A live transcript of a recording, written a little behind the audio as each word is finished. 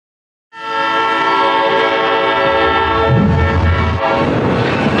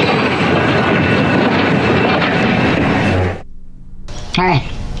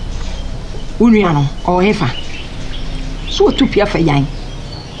Uniano or Hefa. So to Pia for Yang.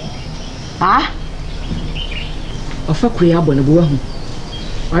 Ah? Of a queer bonne.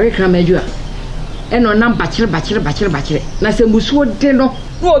 I reckon Major. And on number bachelor. Nasemuso deno.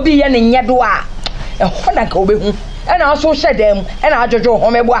 No be any Yeboah. A Honda Kobe. And also said them, and I jojo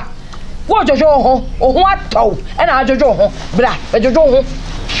home. What jojo home, or what toe, and I jojo home. Blah, but jojo home.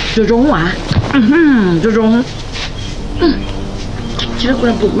 Jojo home. Jojo home.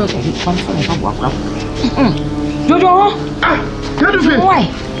 Jojo home. Ah, Dufie. Why?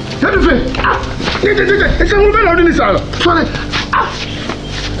 Dufie. Ah, it's a woman out in the salon. Sorry. Ah,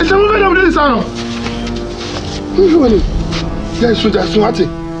 it's a woman out in the salon. Who's winning? Yes, so that's what it.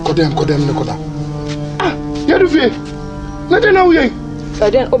 Kodem, Nicola. Ah, Dufie. Let them know ye. So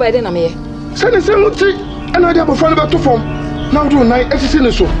then, obey them, I'm here. Send the same tea, and I have a friend about to form. Now do a night as a sinner.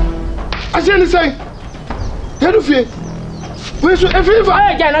 I say, Dufie. Where's your every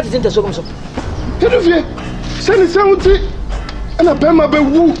fire? I not into so. Dufie. Send the same tea, and a bema be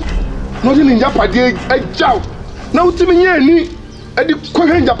woo. Not in Yapadi, a jow. Now, Timmy, and the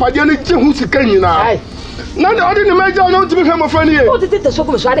Kohen Yapadi, who's a Kenyan. Now, I didn't imagine not to become a friend here. What did the so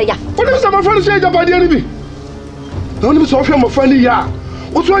much? What is my friend say Yapadi? Don't even so from a friend here.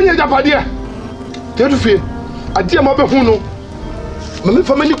 What's one year Yapadi? Dufie, a dear mother who know. Mamma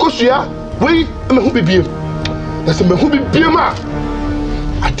for many Kosia, wait, and who be beer. That's a who be beer ma.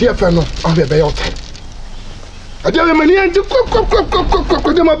 A dear friend of the Bayot. I tell you, many and cook.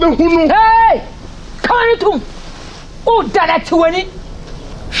 Hey! Come on, Tom. Oh, that 20.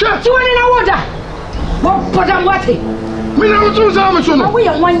 Sure, 20 in water. What, but I'm watching. Me now, so Samson. We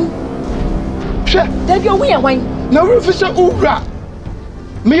are wine. Sure, There you we are wine. now, Rufus, Ura.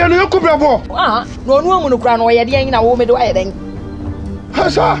 Me and your bravo. Ah, no woman who crown or yet in a woman do I think.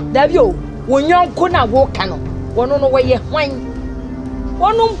 Hasa, There you, when young could not walk canoe. One on the way, wine.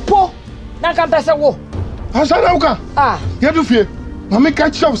 One on poor. Now can pass a walk. Hasa, Ah, Dufie. Mamma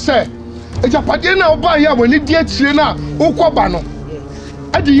catch up, sir. It's a padena by here when it gets Siena, Oquabano.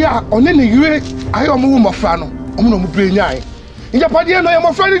 At the year on any year, I am a woman fan. I'm no brain. In Japan, I am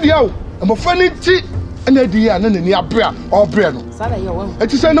a friend of you. I'm a friend of tea, and the idea and then the bra or breno.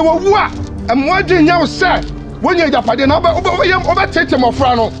 It is no what. I'm watching you, sir. When you're Japan, over take him of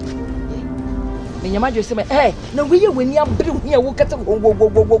Frano. When your mother said, hey, no, we when you're blue here, we'll get to go.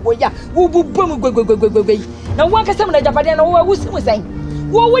 Now, one can summon a Japan or who's saying,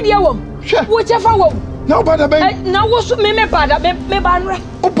 what would you want? Whichever one. No, but I beg. Now, what's me, Bada, me banra?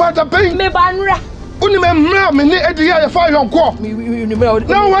 Oh, but I beg. Me banra. Only me at the eye of fire on call.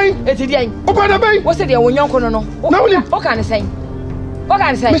 No way. It's the end. Oh, but I beg. What's it, when young no? No, what can I say? What can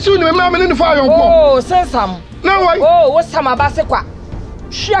I say? Miss Union, mamma in the fire on call. Oh, send some. No way. Oh, what's some about Sequa?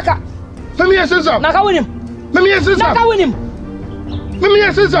 Shaka. Let me assist him. Naka win him. Let me assist Naka win him. Let me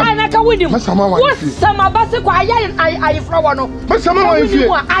assist him. Naka win him. What's some about Sequa? I flower no. What's some of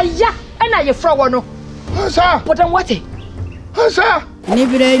you? I and I flower no. Sir, But I'm what? sir. Any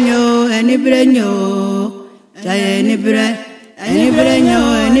brenyo, Jaya any brenyo,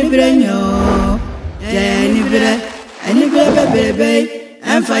 any baby,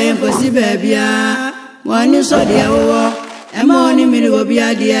 and fire pussy baby. One you saw the hour, and morning middle will be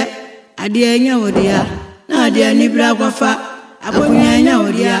a dear, dear. Now, dear Nibra Wafa, Apunya,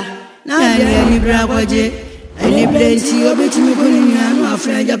 dear. Now, dear Nibra Waje, any place you be to me, no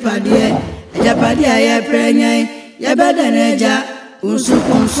friend Japadia, Japadia, Prenya, Yabadeneja, Unsu,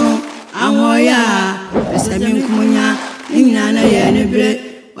 Amoya, Pesamin Kunya, Inana, any bread,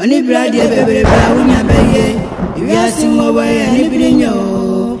 only bread, baby, Bawunya Bay, if you are sing away, any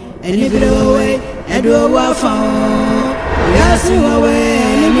brinyo, any bit away, Edward Wafa, you are sing away,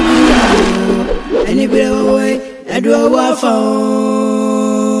 any bit away, Edward Wafa.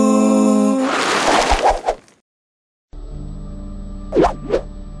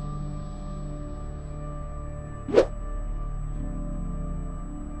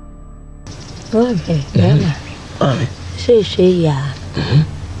 Say, yeah.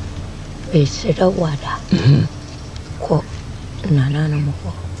 It's a water. Quote, Nana.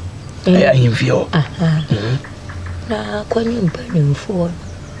 I feel. Now, when you burning for,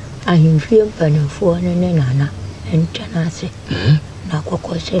 I am feel burning for Nana and Janasi. Now,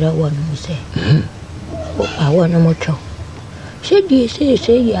 what said I want to say? I want a mocho. Said you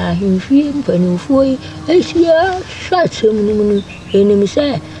say, yeah, him feel burning for you. I see a shot some enemy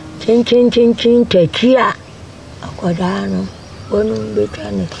say. Chin, Techia. Aquadano, one be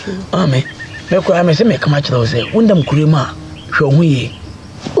trying to. Army, I say, make a match those, Wundam Kurima, show me.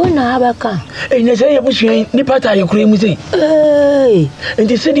 When I have a car. And you say, Nipata, you cream with it. And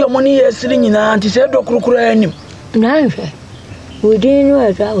the city of money is sitting in an anti-said or crocodile. Nancy. Within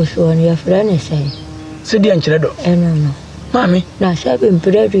what I was on your friend say. Said the Anchredo. No. Mammy, Now, Sabin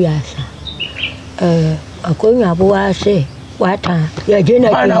Pedriasa. A coin boy say, what time? You're dinner.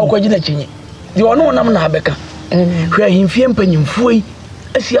 I know what you're doing. You are no one, Becca. Where him fiamping fui.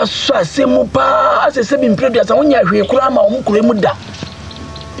 As you saw, Semupa, as a 7 previous, I only have a crama or Mukuremuda.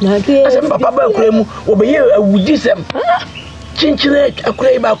 Now, as a papa cremu, over here, I would use them. Chinchinet, a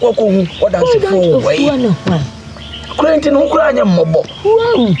crave back, what does it for way? Quentin, who cried a mobile.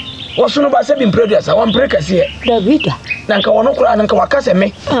 What's no about 7 previous? I want breakers here. Davida. Nanka one cry and Kawakasa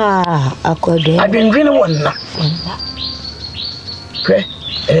me. I could. I've been drinking one now.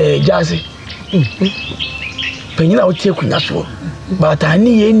 Jazzy. Penny out here, Kunaso. But I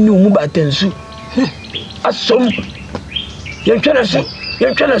need a new Mubatensu. As some young Chennessee,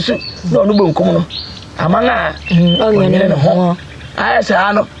 no, no, come on. Amanga, home. I say,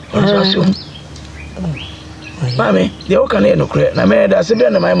 I know. Mammy, the Okan no credit. I made a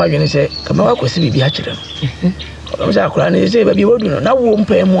severe my imagine say, come out with CB Hatchet. I was a crying, they say, baby, what do you know? Now won't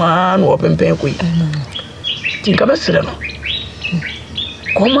pay one open pen quick. Think of a cylinder.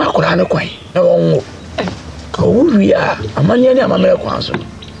 Come out, Kurano Quay. No, oh, we are a man, I'm a male council.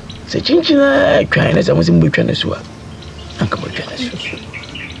 Say, Chinchina, crying as I was in Buchanan. Uncle Buchanan.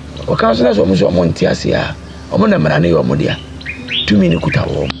 Or councillors almost on Montiasia, or Monamanani or Modia. 2 minutes could have.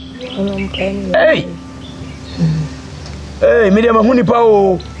 Hey! Hey, medium honey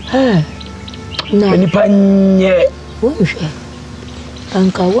pow. Any panye.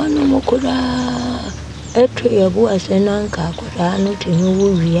 Anka one mokoda. Yeboah and Anka could not in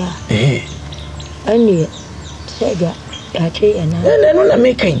Eh. And said that and I'm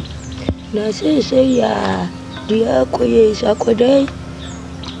making. Now say, ya, dear Koye, Sakoday.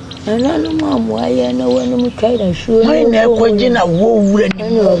 And I know, Mom, why I know when we try to shoot. I never went a wool and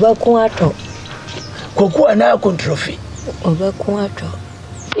over Quato. Cocoa and our trophy. Over Quato.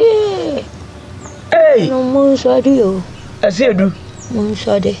 Yeah. Hey, no Monsadio. I say, do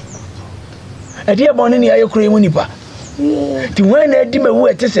Monsade. A dear bonny, I agree with Nipa. Yeah. To when I did my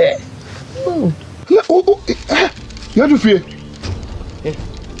word to say. Oh, you have to fear.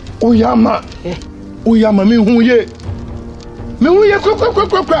 Oh, Yama. Oh, Yama, me who ye. Me who ye, quick.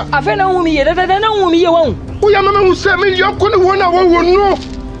 I found a me, that I know me alone. Oh, Yama, who said me, you couldn't want our no.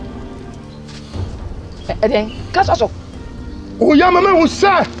 Then, Casso. Oh, Yama, who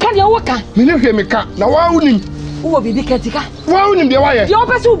said, Can you walk? me never hear me cat. Now, I wouldn't. Who will be the Katika? Why wouldn't be a wire? Your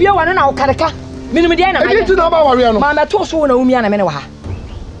person will be one and our Karaka. Minimidiana, I didn't know about Ariano. Mamma told so no Umiana Menawa.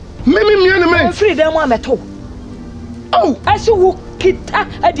 Mimi, free them one at all. Oh, I saw Kita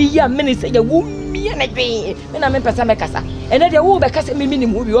at the young minister, you womb me and a dream, and I'm in Pasamacasa, and then the woman cast me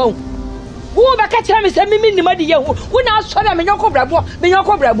minimum will be on. Who back at him is a mini young, when I saw them in your cobra,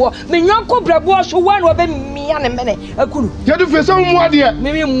 Minoko Brabo, so one of me and a minute. I could. You have to some what dear,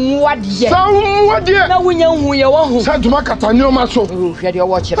 Maybe what dear. Some what dear. Now we know who you are. Said to Macatano Maso. Oh, had your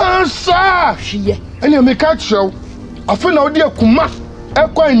watch. Sir, she and you make catch show. I feel no dear Kuma. So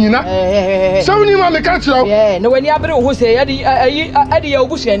many mamma catch you. Yeah, no, when you have who say, Eddie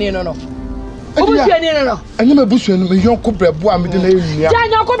Obusian, no. Obusian, no. And you may bush and me, your cobra boy, me delay.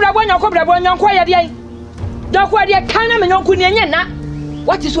 Your cobra, one, your cobra, one, your quiet, don't quiet, kind of no kunyana.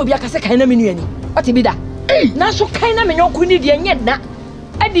 What is Obiaka kind of minion? What to be that? Eh, not so kind of no kunidian yet, na.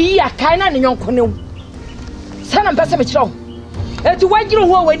 Eddie, a kind of no cunu. Son and Passamich. And to what you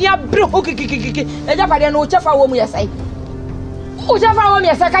know when you are broke, and Japan no chaffa woman, I say. Who just found me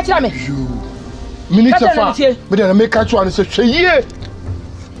as a catcher? Minister, but then I make catch one and say, yeah.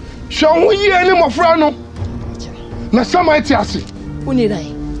 Show me any more frano. Now, some might ask you. Who need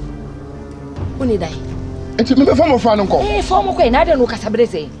I? It's a member from a frano call. Eh, form of queen, I don't know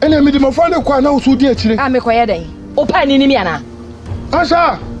Casabrese. And I made him a frano quite now, so dear. I'm a quiet day. Open in Miana.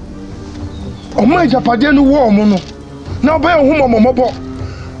 Asa. Oh, my Japadian war, mono. Now, by a woman, mobile.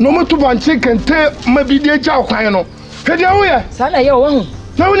 No more to one chicken, tell maybe dear Jow, I know. Sana your own.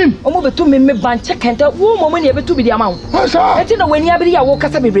 No, over 2 men ban check and tell woman ever to be the amount. I don't know when you have walk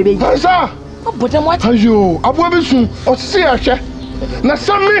as a baby. But I'm what are you? I will be soon or see a check. Now,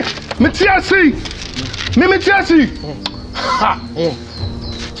 some me, Mitiasi, Ha!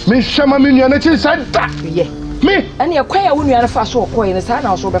 Miss Shamamini and it is said that. Me and your choir when you are a fast or coin in the sun,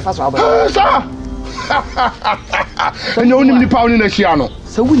 also the fast over. And you only pound in a piano.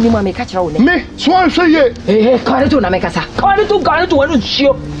 So we knew my catcher. Me, swan say ye. Eh, call it to Namekasa. Call it to one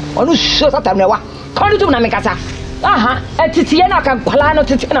show. On shows at Tamewa. Call it to Namekasa. Aha, and Titiana can Palano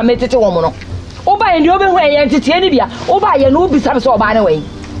Titina made it a woman. Oh, by the open way, and Titiania. Oh, by a no besides or by the way.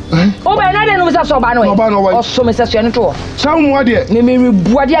 Oba na de no se so ba no. O so me se so ne to. Samu ade. Me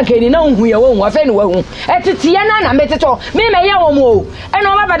buade akani na hu ye wo hu afa ni wa hu. Etete ye na me teto. Me ye wo mo o. E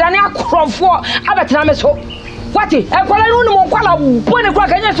no ba badane akrofo abetena me so. What e kwala no mo kwala bone kwa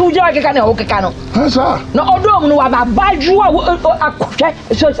kanya so ujira keka na o keka no. Ha sa. Na odom no wa ba baju akwhwe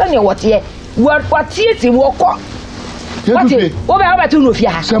so se ne wote. Watie ti wo ko. What e oba ba tu no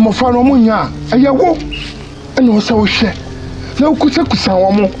fia. Se mo fa no mo nya. Eye wo. E no se wo hwe. Na ukusa kusa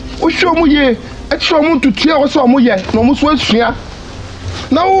wo mo. O hwe mo ye. E hwe mo tutua wo se wo mo ye. Na mo so asua.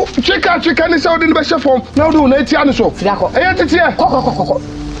 Na wo cheka ni se wo de ne be hwe fom. Na wo de na etia ne so. Eye tete. Ko.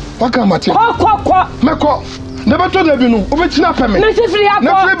 Waka mate. Ko. Meko. Never told you no. Obetina peme. Na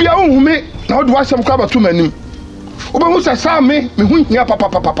fle bia ohumi na wo de wasem kwa bato manim. Obehu se sa me hu hia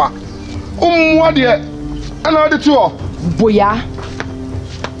papa. Omwa de ana de to. Boya.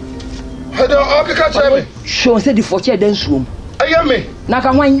 Hedo okeka cheme. Show se di foche den suom. Aye me. Na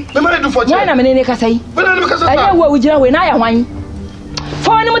ka hwan. Me ma du foche. Why na me ne kasai? Me na me kasai. Aye wo ujira we na ya hwan.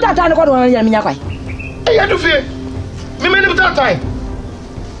 Fo ni mutata ne ko do na ya minya kwai. Aye Dufie. Me me ni mutata.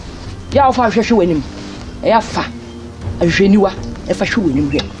 Ya ofa hwehwe wanim. E afa ahweniwa e fa hwe wanim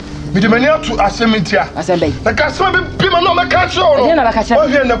hwe. Me de mani atu asementia. Asembe. Na ka asema be ma no me ka cho no. E na ba ka cha. O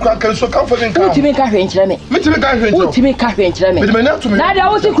hwe na kwa kan so kan fo den ka. Utimi ka hwe nkyere me. Mitimi ka hwe nkyere. Utimi ka hwe nkyere me. Me de mani atu me. Na da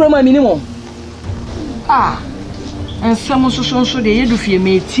wo ti kroma minimum. Ensam so de ye Dufie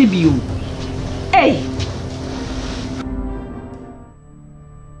me ti bio.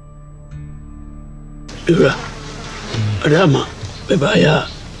 Ura. Rama bebaya.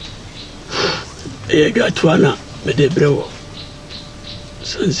 Gatwana me de brewo.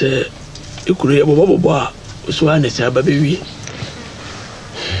 Sanse ikuru Yeboah so ane se aba bewi.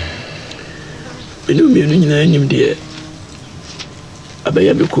 Menu nyina nyim de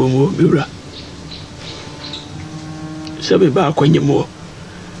abaya me komo biura. Sabe ba akwanyemo.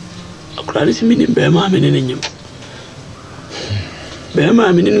 Akura ne simi ni be ma me ne nyim. Be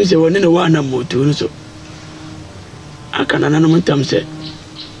ma me ne se woni ne wana moto no so. Akana na no mtam se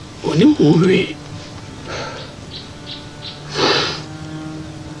oni mu hwe.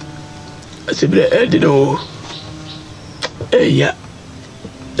 Asibre edino eya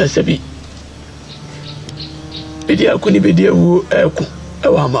dasabi bidi akuni bidi ewu eku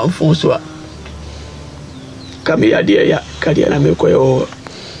ewa manfo so a kame ya de ya kadi na me koyo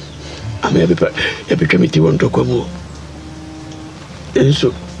ame be ya be kemiti won to kwamu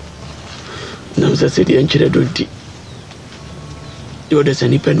enso nam sa sedi enchire donti yo de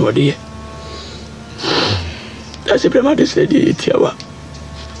sani pen wode ye asibre ma de sedi tiawa.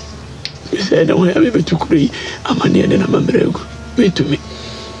 Said, I want to be to create a man and a mambrego. Wait to me.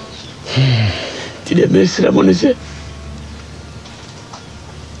 Did I miss Ramon? Say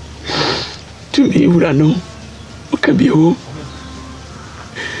to me, would I know what can be home?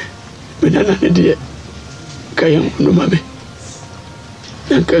 When I landed here, Kayam no mammy.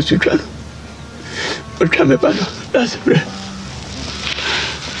 And Kasukan. But come about that's a breath.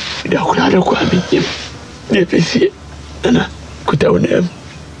 The crowd quite him. They PC and I could down them.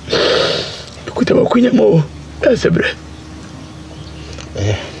 Kutawa kunya mo asebre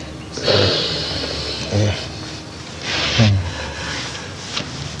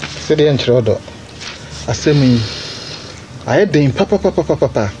sede enchrodo asemi aye den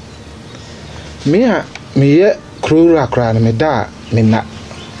papa me a me ye kroro akra na me da me na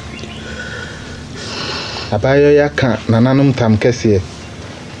abayo ya ka nananom tam kese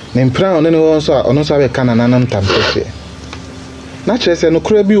ne mpra one ne won so a ono so be ka nananom tam kese na chese no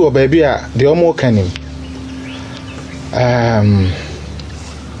kura bi wo ba bi a de omo kanim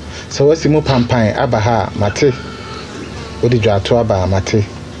so wasi mu pampan abaha mate odi dwato aba mate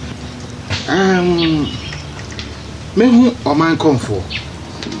mehu oman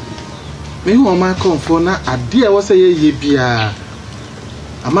konfo na ade a wo se ye bia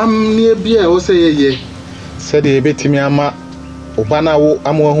amam ne bia wo se ye se de betimi ama obana wo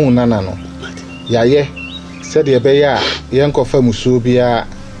amwo hu nana no yaye said the bear, Yanko Famusu bia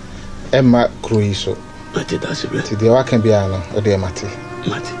Emma Cruiso. Mati that's it. The Wakan Biano, or dear Mati.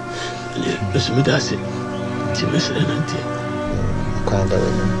 Mati. Listen, that's it. Timus and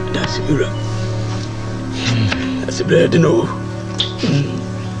that's it. That's a bread, no.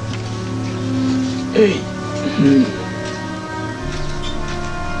 Hey.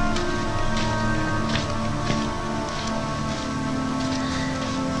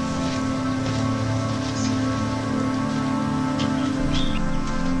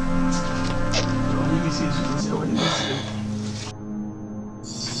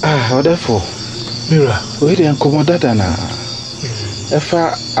 Therefore, Mira, we didn't come that na.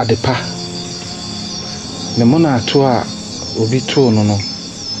 Efa adepa. Ne mona to a obi to no no.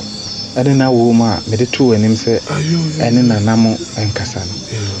 ade na wo ma me de to anim se ene nanamo enkasa no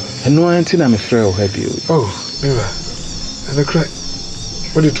eno anti na me frɛ wo ha bi oh mira and cry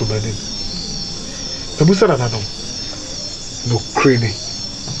what did you mean the busa na no crane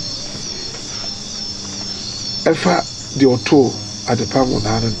efa the auto at the palm on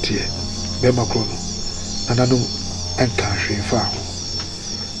an tie be makrono nanano enka hwe fa ho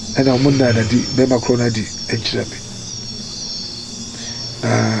ena mo na di be makrono di enkyira me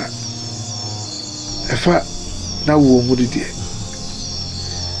efa na wo mu di die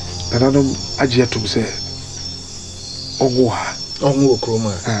nanano agye atum se onwo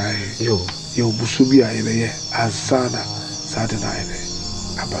kroma ai yo busu bi a ebe ye ansana sade na ebe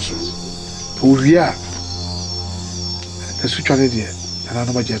abaso owia na suchane die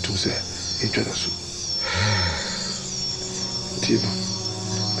nanano agye atum se etwa so tino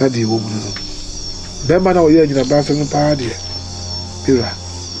na di wo mu no bemba na oye nyina ba se no pa die pira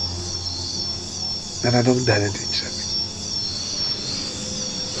nanano dale di chabe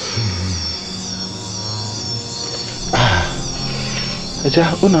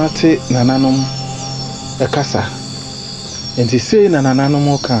Eja una ate nananom ekasa enti sei na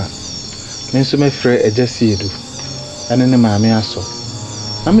nananom ka menso me frɛ eja siedu ane ne maame aso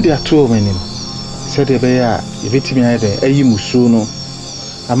na me de ato omanim sɛ de be ya yebetimi ayede ayi musuo no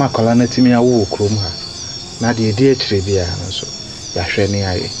ama kwala na timi awo krom ha na de edi akire bia nso ya hwɛ ne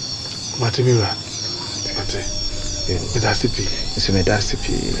aye matimira timate medasipi nso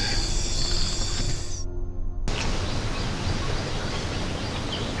medasipi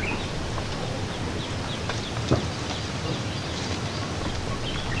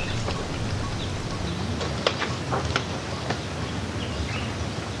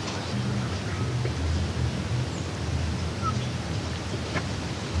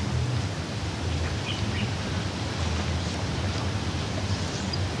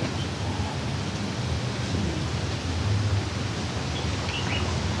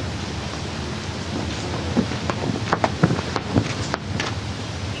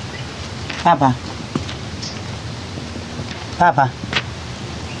Papa.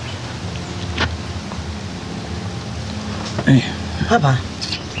 Hey. Papa.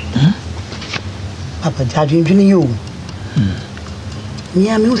 Papa, judging you.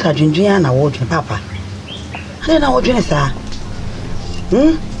 Near me, who's a ginger and a watching Papa. I don't know what you say.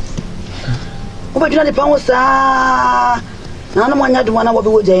 What you the power, sir? None of one had one of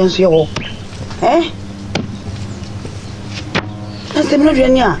the giants, you. Eh? That's the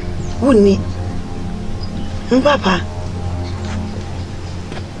Virginia. Wouldn't Papa?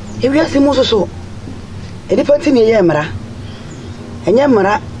 If you are the so, a different in Yamara, and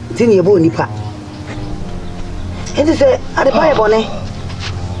Yamara, Tini Bonipa. It is a Adipaya Bonnet.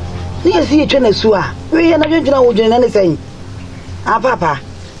 You see a train sua. We are not going to know anything. Ah, Papa.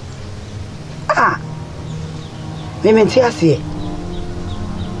 Ah, Mimmy Tiasie.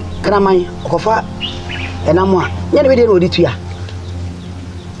 Can I mind offer and I'm one? Yet we didn't know it.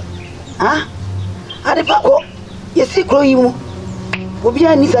 Ah, Adipako, you see, crow you.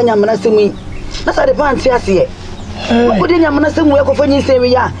 Obia ni sanya manasemi. Na sa de pan ti ase e. Ko de nya manasemi e ko fanyi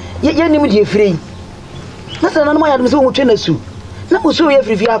semi ya. Ye ni mu de frei. Na sa na no ya de so wo twe na su. Na ko so ye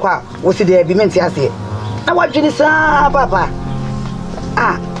frifi akwa wo si de bi menti ase. Na wa dwini sa papa.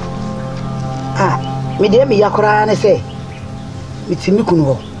 Me de me yakora na se. Mitimi kunu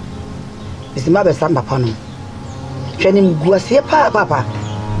ho. Bisima be samba papa no. Hwe ni guase papa.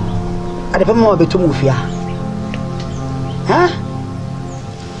 Ade pa mo beto mu fia. Ha?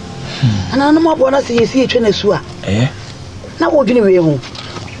 Ana no mo bona se yesi etwe na su a. Na wo dwene we hu.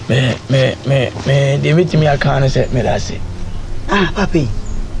 Me de mitimi aka na se me da se. Papi.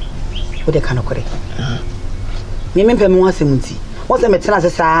 Wo de kana kore. Me mpem ho asem nti. Wo se metena se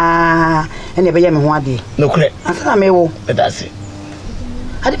saa ene be ye me ho ade. No kore. Asa me wo. Me da se.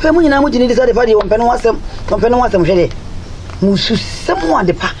 Ade pa mu nyina mu gine di sa de pa de wo mpem ho asem hwe de. Musu semu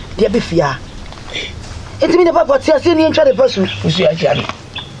ade pa de be fia. Etimi de papa ti ase ni ntwa de pasu. Usu ya kiare.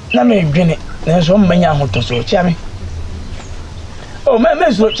 Na me dwene na so mmanya hoto so kiame. Oh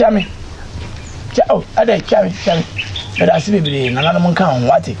me so kiame. Ada kiame. Me da se bibire na na mo nka ho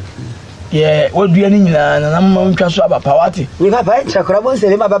wate. Ye wadua ni nyina na mo ntwa so abapa wate. We papa chakora bo se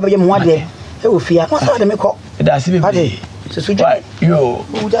be baba be mo ade. E wo fia. Mo so de me ko. Da se bibire. So yo.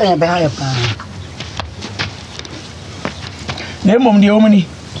 Uja ya be ha ya pa. Na mom de omuni.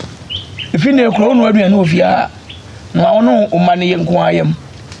 Ifi na ekro no adua na ofia. Na wono umane ye nko ayam.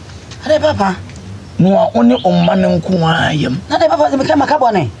 Ade papa. No one umane nko ayam. Na de papa se me ka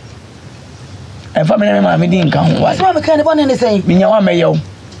makabone. E fa me ma me di nka ho wa. So me ka ne bone ne sei. Minya wa meyew.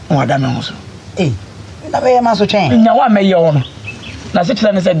 Wa da me ho so. Na be ma so twen. Minya wa meyew no. na se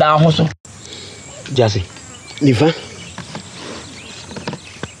tira ne se da ho so jase nifa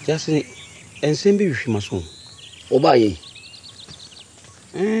jase ensembe hwima so oba ye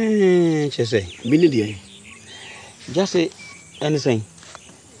chese bini de jase ensen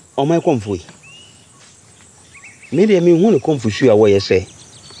o mai konfu me de me hu ne konfu su a wo ye se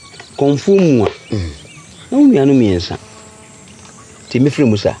konfu mu a na unuanu miensa ti me firi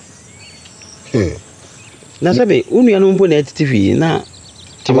musa na sabe unuanu mpo na TV na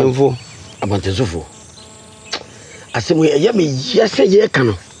ti menfo abantezofo asemu ya me yese ye ka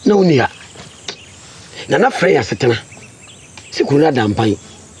no na unia na frɛ ya setena sikuru da mpan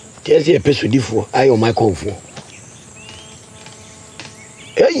ti ese epesodifo ayo my konfo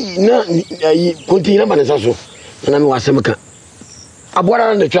na kontina banesa so na me wasem ka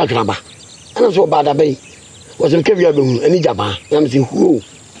abora na twatwa ba ana so ba da bai wasem ka bia behu ani jaba na me se huo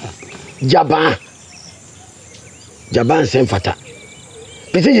jaba sem fata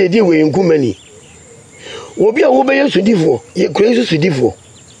pese ye di we nkumani obi a wo be yesudifo ye kure sudifo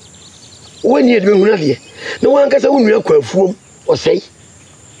woni edme hu na de na wan kasa wonu akwafuom osei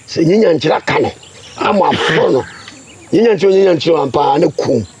se nyinya nkyira ka no ama afro no nyinya nkyiro ampa na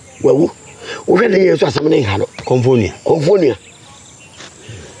kum wawu wo hwe na yesu asem ne ha no konfonia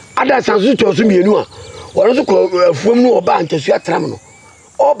ada sansu to so mienu a woro so kwafuom no oba ntesu atram no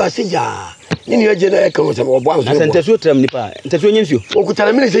oba se ya ni aje na e kan wo se obo am so ntesu atram nipa ntesu nyensio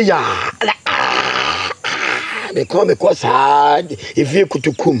okutana mi se ya me come sad if you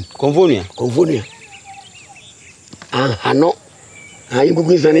kutukum konfonia hano ayi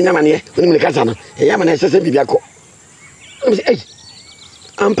gugu zani nyama ne oni me kasa no e yama na sese bibia ko am say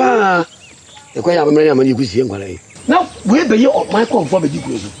ampa e ko ya ba me nyama ni gusie ngwala yi na we be ye o my konfo be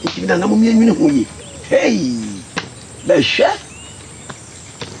digu so e na mo mi nwini ho yi hey la sha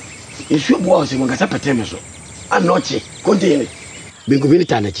isu bo o se mo kasa peteme so anoche kontene be gubi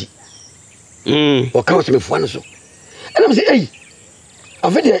tanachi o ka o se me fuano so and am say hey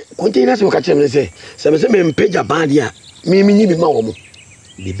afede kontene se o ka cheme se se me mpeja band ya mi nyi bi ma wo mo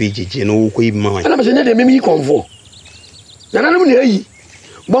bibi jeje no ko yi ma wa and am say na de mi konfo na na mu ne yi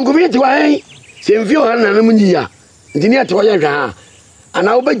bongo bi ti wa hey se mfi o na na mu nyi ya ndini ato ya hwa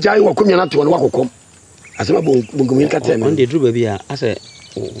ana wo be jai wo komia na to no wakokom asema bongo mi ka teme on de dru ba bi a ase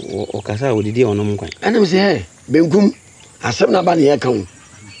o kasa o didi onom kwan and am say hey benkum asem na ba ne ya kan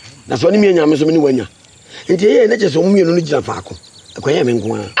na so ni mi anya me so me ni wanya nti ye na je so mu mienu no gina faako akwanya me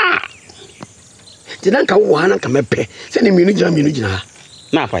nko a ti na nka wo ha na nka mepe se ni mienu gina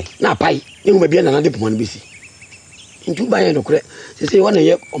na pai ni mo bia na de pomo no besi ntu ba ye no kure se wo na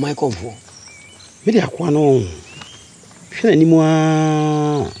ye o my comfort me de akwa no hwe na ni mo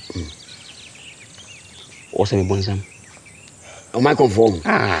a o se me bonsam o my comfort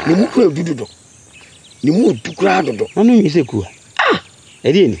ni mu kura dududo ni mu tukura dodo na no mi se ku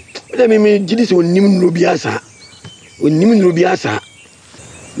edi ni de me gidi se onim nro bi asa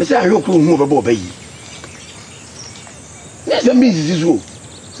me se ahwe ko hu baba obayi ne se mi zizu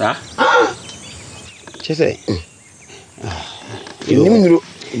sa chese onim nro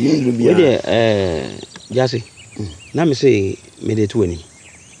bi ade jase na me se me de tuani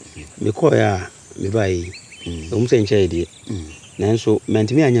me ko ya me bai o mu se nche de nanso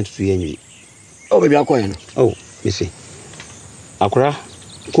mentimi anya tutu ya nwi o be bi akoya no o me se akura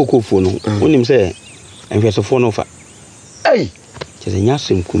kokofo no onim se enhwesofo no fa ei cheze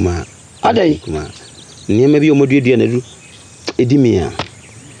nyasem kuma adai kuma niema bi omoduedua na du edimia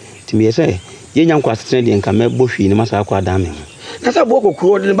timi se ye nyankwa setene de nka mebo hwi ni masa akwa adam ho na sa bo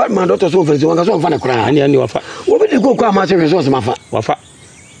kokuro de ba ma doctor so ofensi wanga so mfa na kura ani wafa obi de kokko ama se hweso mafa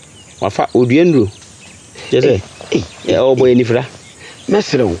wafa oduenru cheze obo enifra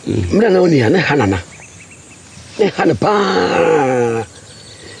mesrew mra na oni na hanana ne hana pa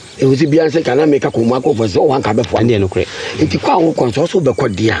e wuzi bia se kana meka ko ma ko fo so wan ka be fo ande no kure enti kwa wo kon so be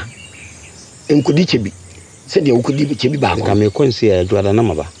kodia enkudi chebi se de ukudi chebi ba ko ka me konsi e duada na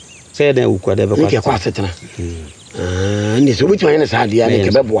maba se de ukudi be kwa kwa setena ni so bitu yana sa dia ne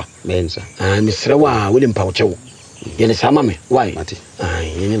ke beboa bensa mi srewa wo le mpa wo chewo ye ne sama me why mate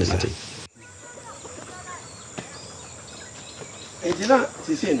ye ne sa ejina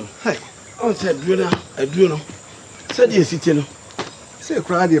sisi no hai on se aduro no se de siti no se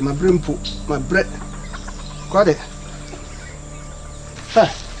kura de ma brempo ma bre kwade ha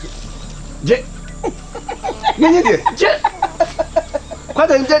je nyenye de je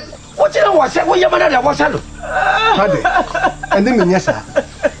kwade nje o tira wa se wo yamana da wa salo kwade ende me nyesa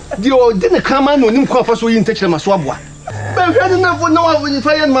di o de ne kama no nim kwa fa so yin tekire maso aboa be hwe de na fo na wa ni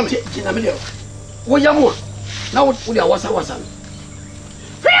fa yan mam ti na me de wo yamu na wo de awasa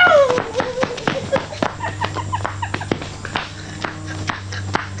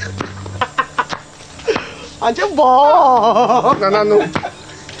Ante bo. Nana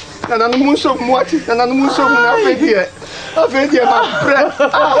no muso muati, nana no muso na afedie. Afedie ma pre.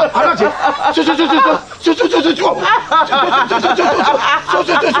 Anaje.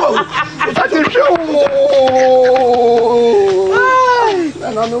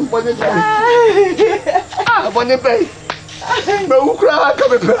 Nana no pode ter. Abone bem. Meu ukra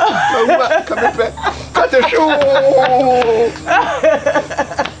kabepe. Meu kabepe. Catechou.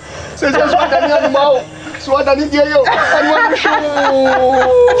 Você já sua Dani animal. Sua Dani dia eu. Animal show.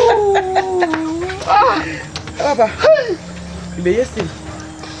 Baba. Be yesi.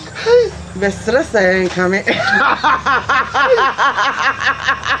 Be stress en kame.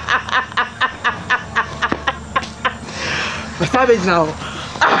 Savage now.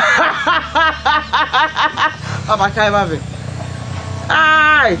 Baba kai babe.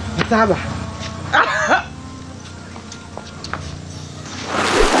 Ai, saba.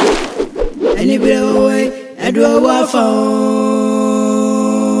 Any away, I do a waffle.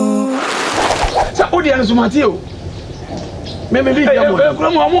 Sa audience Matthew. Me be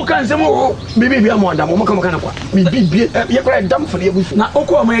mo kan se mo be mo da mo kan kwa. Me be ye kra dam for ye busu. Na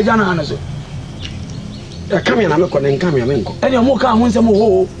okọ mo ye jana na so. Ya kamia na me ko na kamia me nko. Ene mo kan ho se mo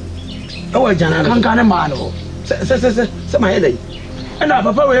ho. E wa jana kan ne ma no. Se ma ye dai. Ena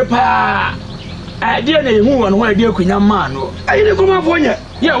papa we pa. Dia na ehu won ho adi akunya ma no. Ayi ne ko ma fo nya.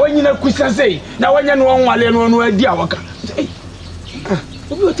 Ya wanyina kusa sei. Na wanya no nwale no adi awaka.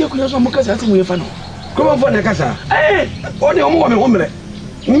 Obi o te akunya so mo kasa ati mo ye fa no. Como for na kasa? Oni omo me homre.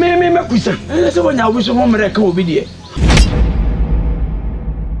 Me kusa. Se wonya obi so homre ka obi die.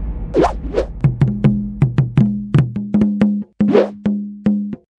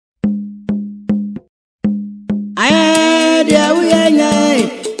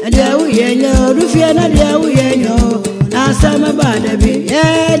 Dufie na dia uyenyo na sama bada bi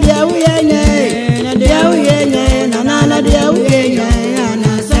dia uyenye na dia uyenye na dia uyenye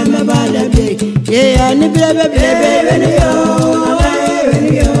na sama bada bi ye ni bebe ni yo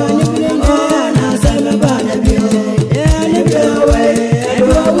na sama bada bi ni bebe do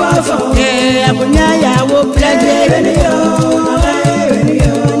wa fa abunya ya wo plage ni yo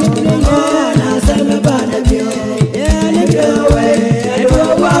na sama bada bi ni bebe do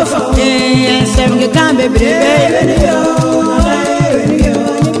wa fa Sem que cambe breve